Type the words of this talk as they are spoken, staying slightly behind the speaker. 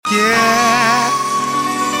Yeah.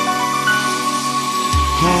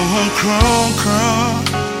 Cron, cron.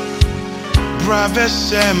 Brave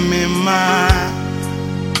me ma.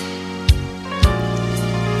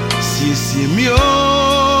 Si mio.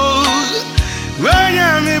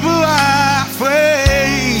 Wanya mi bua fwe.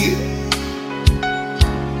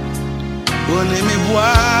 One mi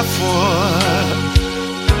bua fo.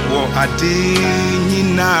 Wo ade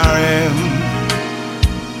nyinarem.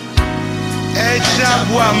 Echa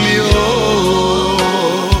bua mi o.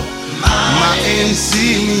 Ma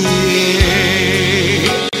ensimi.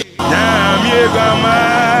 Namye gama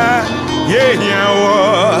ye nyawo.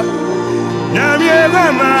 Namye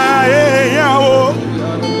gama ye nyawo.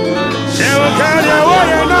 Shewo kanya wo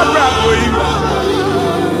ye na bravo yi.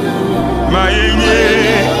 Ma yenye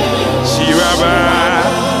shiraba.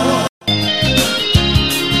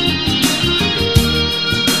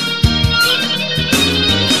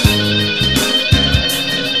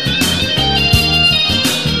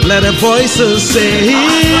 Let the voices say,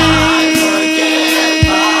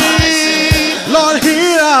 Lord,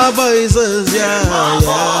 hear our voices, yeah.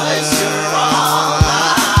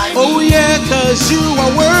 Oh yeah, 'cause you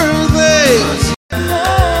are worthy.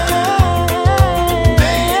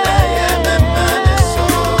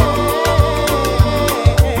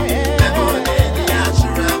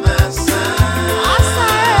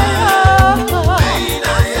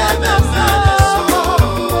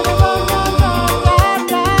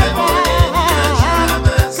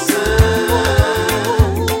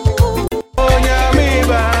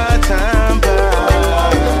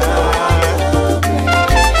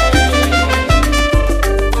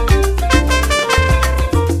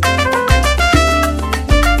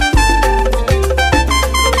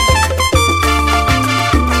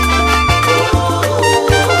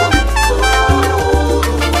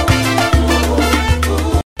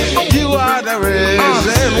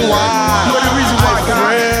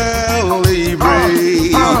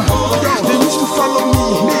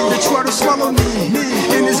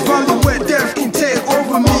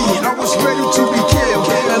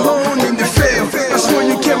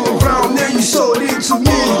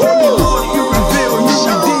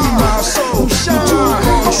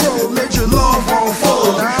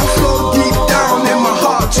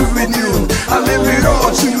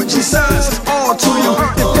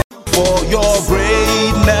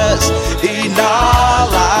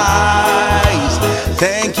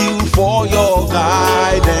 Thank you for your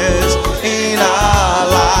guidance in our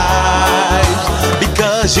lives,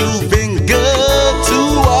 because you've been good to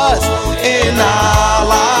us in our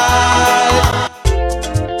lives.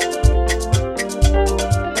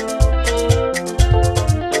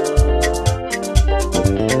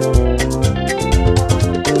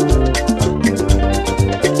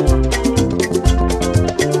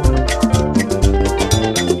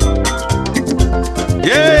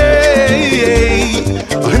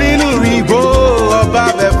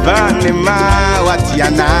 Vanima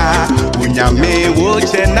watiana unyame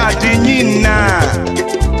woche na dinyina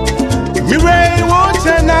mire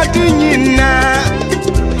woche na dinyina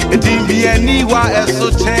edimbieni wa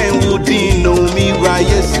eso chen wudino mira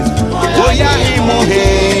yesu oya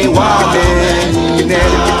himuhe wa menine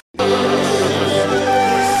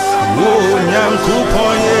wo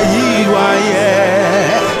nyankopon ye yiwa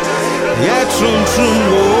ye trum trum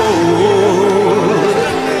wo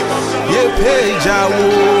ye peja wo.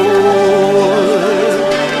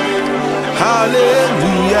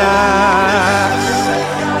 Hallelujah.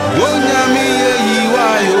 Wonyami ye yiwa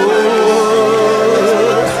yo.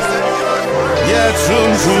 Ye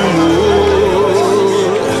trum trum.